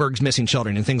Lindbergh's Missing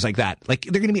Children and things like that. Like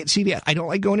they're going to be at CVS. I don't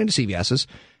like going into CVS's.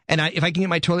 And if I can get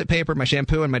my toilet paper, my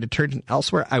shampoo, and my detergent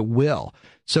elsewhere, I will.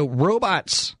 So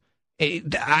robots,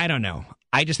 I don't know.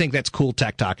 I just think that's cool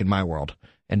tech talk in my world.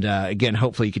 And again,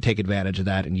 hopefully you can take advantage of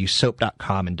that and use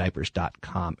soap.com and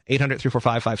diapers.com.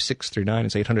 800-345-5639.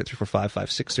 It's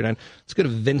 800-345-5639. Let's go to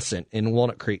Vincent in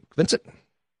Walnut Creek. Vincent?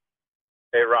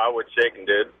 Hey, Rob, what's shaking,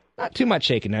 dude? Not too much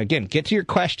shaking. Now, again, get to your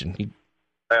question.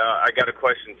 I got a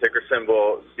question. Ticker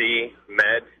symbol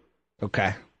CMED.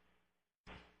 Okay.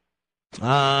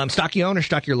 Stock you own or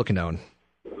stock you're looking to own?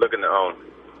 Looking to own.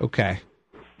 Okay.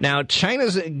 Now,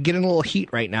 China's getting a little heat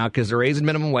right now because they're raising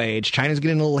minimum wage. China's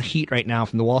getting a little heat right now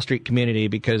from the Wall Street community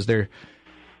because they're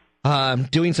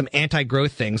doing some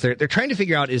anti-growth things. They're trying to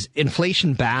figure out, is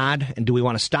inflation bad, and do we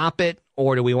want to stop it,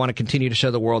 or do we want to continue to show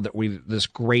the world that this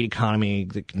great economy,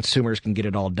 that consumers can get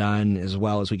it all done, as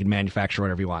well as we can manufacture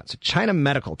whatever we want. So China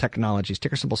Medical Technologies,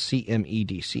 ticker symbol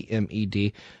CMED,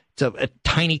 CMED. It's a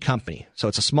tiny company, so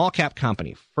it's a small cap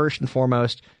company. First and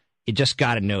foremost, you just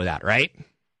got to know that, right?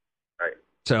 Right.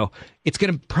 So it's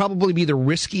going to probably be the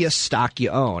riskiest stock you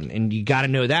own, and you got to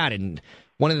know that. And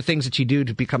one of the things that you do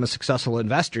to become a successful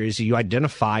investor is you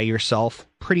identify yourself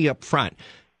pretty upfront.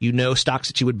 You know stocks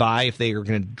that you would buy if they are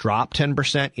going to drop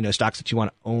 10%. You know stocks that you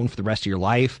want to own for the rest of your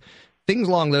life. Things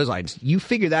along those lines. You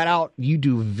figure that out, you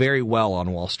do very well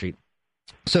on Wall Street.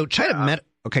 So China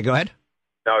Okay, go ahead.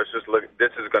 No, it's just this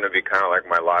is going to be kind of like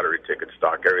my lottery ticket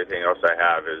stock. Everything else I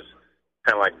have is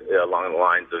kind of like along the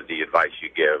lines of the advice you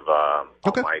give on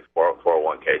my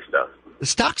 401k stuff. The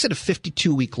stock's at a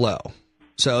 52-week low,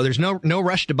 so there's no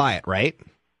rush to buy it, right?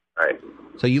 Right.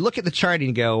 So you look at the chart and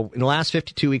you go, in the last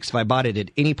 52 weeks, if I bought it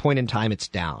at any point in time, it's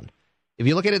down. If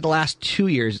you look at it the last 2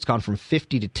 years, it's gone from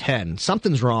 50 to 10.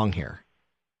 Something's wrong here.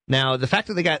 Now, the fact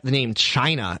that they got the name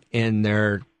China in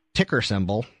their ticker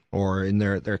symbol, or in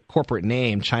their corporate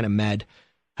name, China Med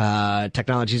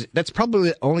Technologies, that's probably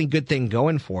the only good thing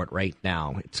going for it right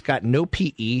now. It's got no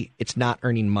PE. It's not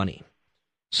earning money.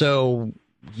 So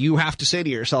you have to say to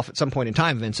yourself at some point in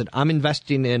time, Vincent, I'm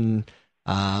investing in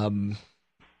a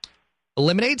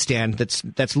lemonade stand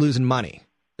that's losing money.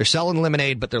 They're selling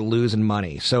lemonade, but they're losing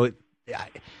money. So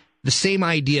the same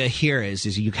idea here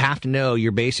is you have to know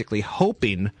you're basically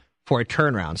hoping for a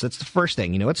turnaround. So that's the first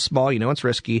thing. You know it's small. You know it's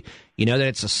risky. You know that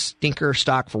it's a stinker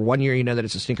stock for 1 year. You know that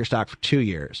it's a stinker stock for 2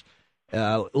 years.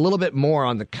 a little bit more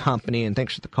on the company, and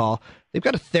thanks for the call. They've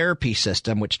got a therapy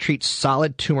system which treats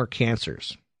solid tumor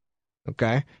cancers,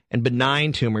 okay, and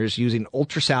benign tumors using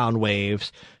ultrasound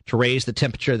waves to raise the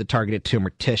temperature of the targeted tumor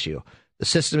tissue. The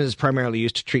system is primarily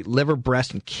used to treat liver,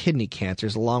 breast, and kidney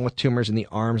cancers, along with tumors in the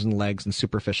arms and legs and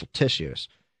superficial tissues.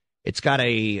 It's got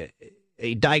a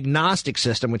diagnostic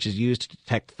system which is used to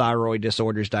detect thyroid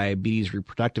disorders, diabetes,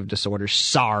 reproductive disorders,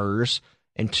 SARS,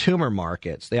 and tumor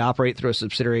markets. They operate through a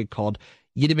subsidiary called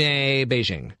Yidime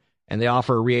Beijing, and they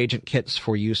offer reagent kits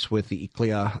for use with the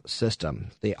ICLIA system.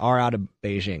 They are out of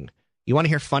Beijing. You want to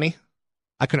hear funny?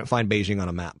 I couldn't find Beijing on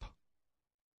a map.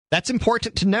 That's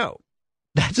important to know.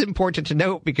 That's important to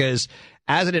note because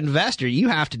as an investor, you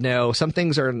have to know some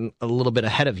things are a little bit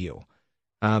ahead of you.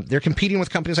 They're competing with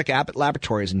companies like Abbott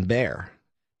Laboratories and Bayer.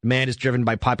 Demand is driven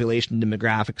by population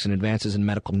demographics and advances in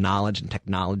medical knowledge and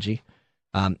technology.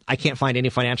 I can't find any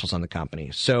financials on the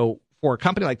company. So for a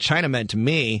company like Chinamed, to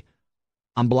me,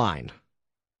 I'm blind.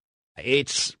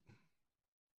 There's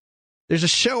a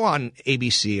show on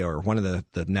ABC or one of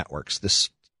the networks this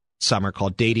summer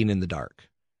called Dating in the Dark.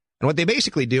 And what they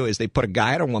basically do is they put a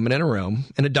guy and a woman in a room,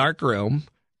 in a dark room.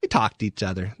 They talk to each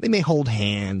other. They may hold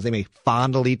hands. They may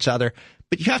fondle each other.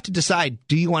 But you have to decide,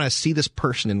 do you want to see this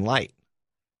person in light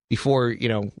before,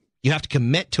 you have to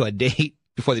commit to a date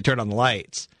before they turn on the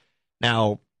lights.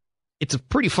 Now, it's a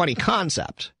pretty funny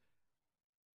concept.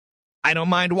 I don't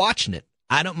mind watching it.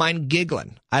 I don't mind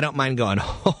giggling. I don't mind going,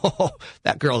 oh,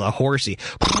 that girl's a horsey.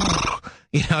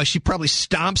 She probably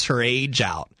stomps her age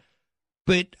out.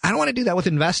 But I don't want to do that with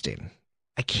investing.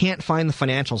 I can't find the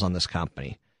financials on this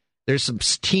company. There's some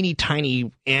teeny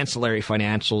tiny ancillary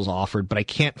financials offered, but I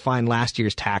can't find last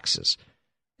year's taxes.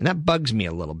 And that bugs me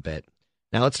a little bit.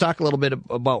 Now, let's talk a little bit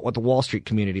about what the Wall Street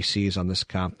community sees on this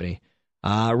company.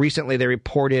 Recently, they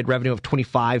reported revenue of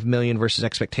 $25 million versus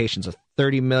expectations of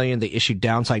 $30 million. They issued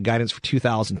downside guidance for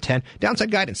 2010.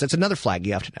 Downside guidance, that's another flag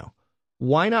you have to know.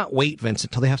 Why not wait, Vince,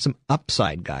 until they have some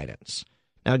upside guidance?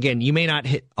 Now, again, you may not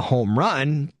hit a home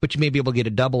run, but you may be able to get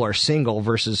a double or single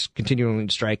versus continuing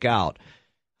to strike out.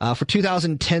 For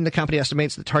 2010, the company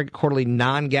estimates the target quarterly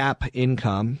non-GAAP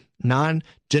income,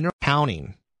 non-general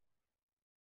accounting.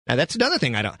 Now, that's another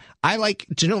thing I like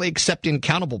generally accepting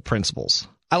accountable principles.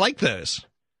 I like those.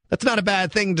 That's not a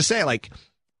bad thing to say. Like,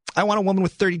 I want a woman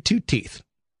with 32 teeth.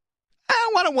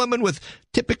 I want a woman with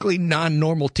typically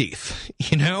non-normal teeth,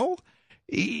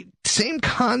 Same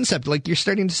concept. Like you're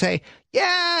starting to say,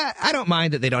 yeah, I don't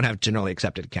mind that they don't have generally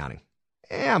accepted accounting.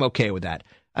 I'm okay with that.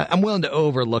 I'm willing to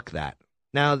overlook that.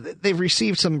 Now, they've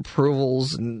received some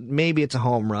approvals, and maybe it's a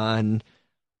home run.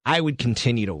 I would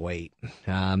continue to wait.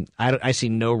 I see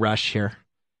no rush here.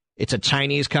 It's a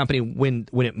Chinese company. When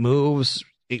it moves,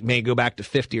 it may go back to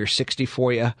 50 or 60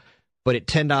 for you. But at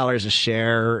 $10 a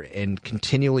share and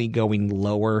continually going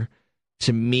lower,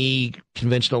 to me,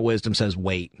 conventional wisdom says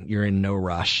wait. You're in no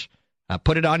rush.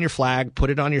 Put it on your flag.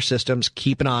 Put it on your systems.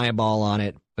 Keep an eyeball on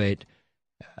it. But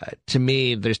to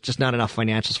me, there's just not enough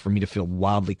financials for me to feel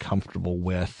wildly comfortable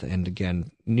with. And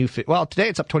again, today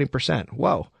it's up 20%.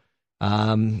 Whoa.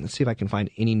 Let's see if I can find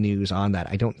any news on that.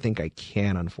 I don't think I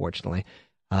can, unfortunately.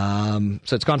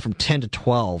 So it's gone from 10 to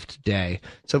 12 today.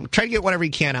 So try to get whatever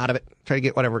you can out of it. Try to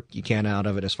get whatever you can out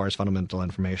of it as far as fundamental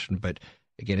information. But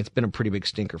again, it's been a pretty big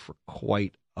stinker for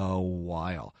quite a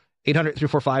while.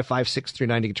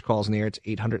 800-345-5639 to get your calls on the air. It's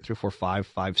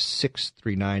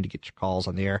 800-345-5639 to get your calls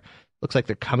on the air. Looks like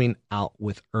they're coming out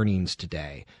with earnings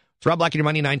today. It's Rob Black and Your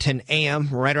Money, 9:10 a.m.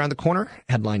 Right around the corner,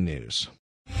 headline news.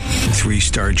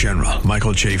 3-star General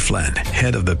Michael J. Flynn,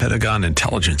 head of the Pentagon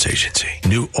Intelligence Agency,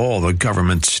 knew all the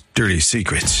government's dirty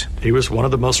secrets. He was one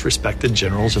of the most respected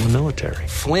generals in the military.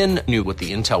 Flynn knew what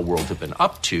the intel world had been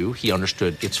up to. He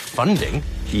understood its funding.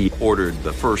 He ordered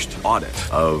the first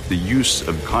audit of the use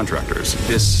of contractors.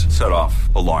 This set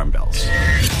off alarm bells.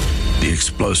 The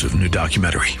explosive new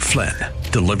documentary, Flynn,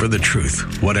 Deliver the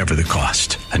Truth, Whatever the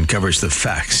Cost, uncovers the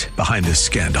facts behind this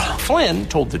scandal. Flynn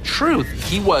told the truth.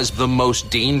 He was the most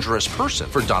dangerous person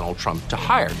for Donald Trump to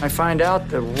hire. I find out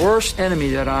the worst enemy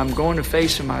that I'm going to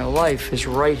face in my life is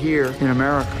right here in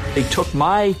America. They took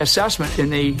my assessment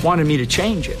and they wanted me to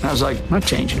change it. And I was like, I'm not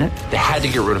changing it. They had to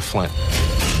get rid of Flynn.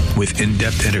 With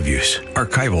in-depth interviews,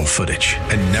 archival footage,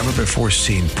 and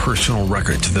never-before-seen personal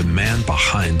records of the man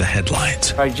behind the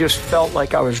headlines. I just felt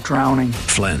like I was drowning.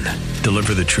 Flynn,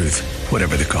 Deliver the Truth,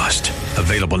 Whatever the Cost.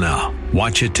 Available now.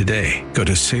 Watch it today. Go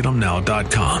to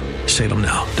salemnow.com.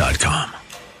 salemnow.com.